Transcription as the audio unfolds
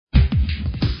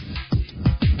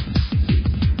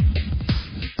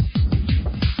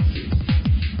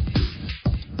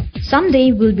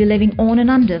Someday we'll be living on and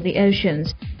under the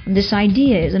oceans, and this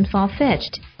idea isn't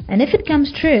far-fetched. And if it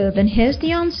comes true, then here's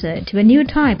the answer to a new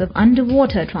type of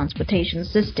underwater transportation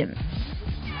system.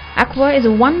 Aqua is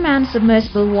a one-man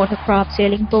submersible watercraft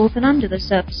sailing both and under the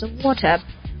surface of water.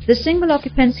 The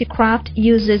single-occupancy craft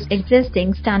uses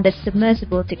existing standard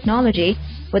submersible technology,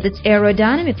 with its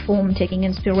aerodynamic form taking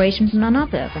inspiration from none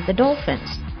other than the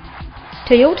dolphins.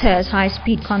 Toyota's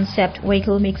high-speed concept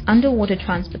vehicle makes underwater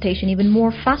transportation even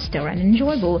more faster and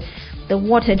enjoyable. The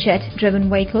water jet-driven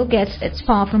vehicle gets its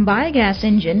power from biogas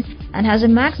engine and has a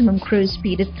maximum cruise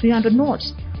speed of 300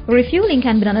 knots. Refueling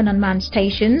can be done in unmanned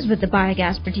stations with the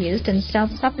biogas produced in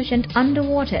self-sufficient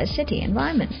underwater city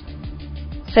environment.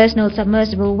 Personal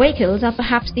submersible vehicles are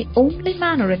perhaps the only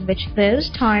manner in which those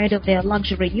tired of their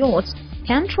luxury yachts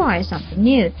can try something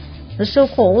new. The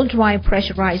so-called dry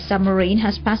pressurized submarine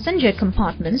has passenger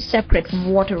compartments separate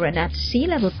from water and at sea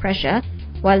level pressure,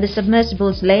 while the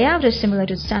submersible's layout is similar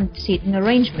to the standard seating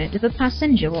arrangement of a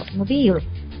passenger automobile.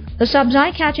 The sub's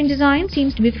eye-catching design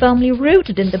seems to be firmly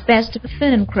rooted in the best of the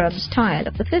Finn and Crumb style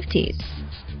of the 50s.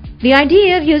 The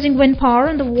idea of using wind power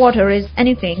in the water is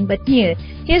anything but new.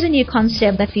 Here's a new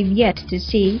concept that we've yet to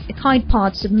see: a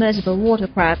kite-powered submersible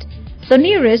watercraft. Though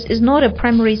nearest is not a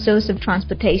primary source of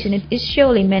transportation, it is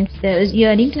surely meant for those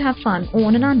yearning to have fun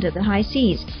on and under the high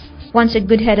seas. Once a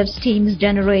good head of steam is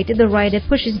generated, the rider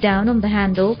pushes down on the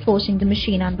handle, forcing the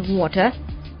machine underwater.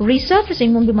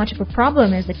 Resurfacing won't be much of a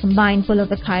problem, as the combined pull of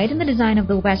the kite and the design of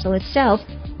the vessel itself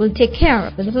will take care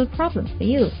of the little problem for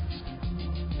you.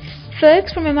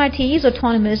 Folks from MIT's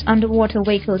Autonomous Underwater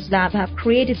Vehicles Lab have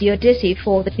created the Odyssey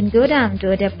 4 that can go down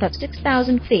to a depth of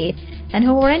 6,000 feet and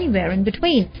hover anywhere in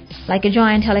between. Like a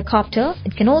giant helicopter,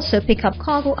 it can also pick up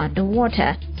cargo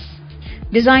underwater.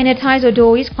 Designer Taizo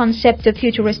Doi's concept of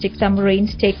futuristic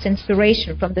submarines takes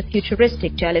inspiration from the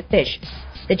futuristic jellyfish.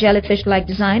 The jellyfish-like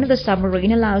design of the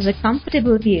submarine allows a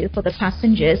comfortable view for the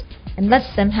passengers and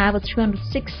lets them have a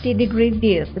 360-degree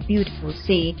view of the beautiful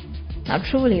sea. Now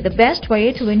truly, the best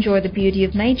way to enjoy the beauty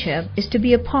of nature is to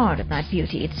be a part of that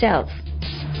beauty itself.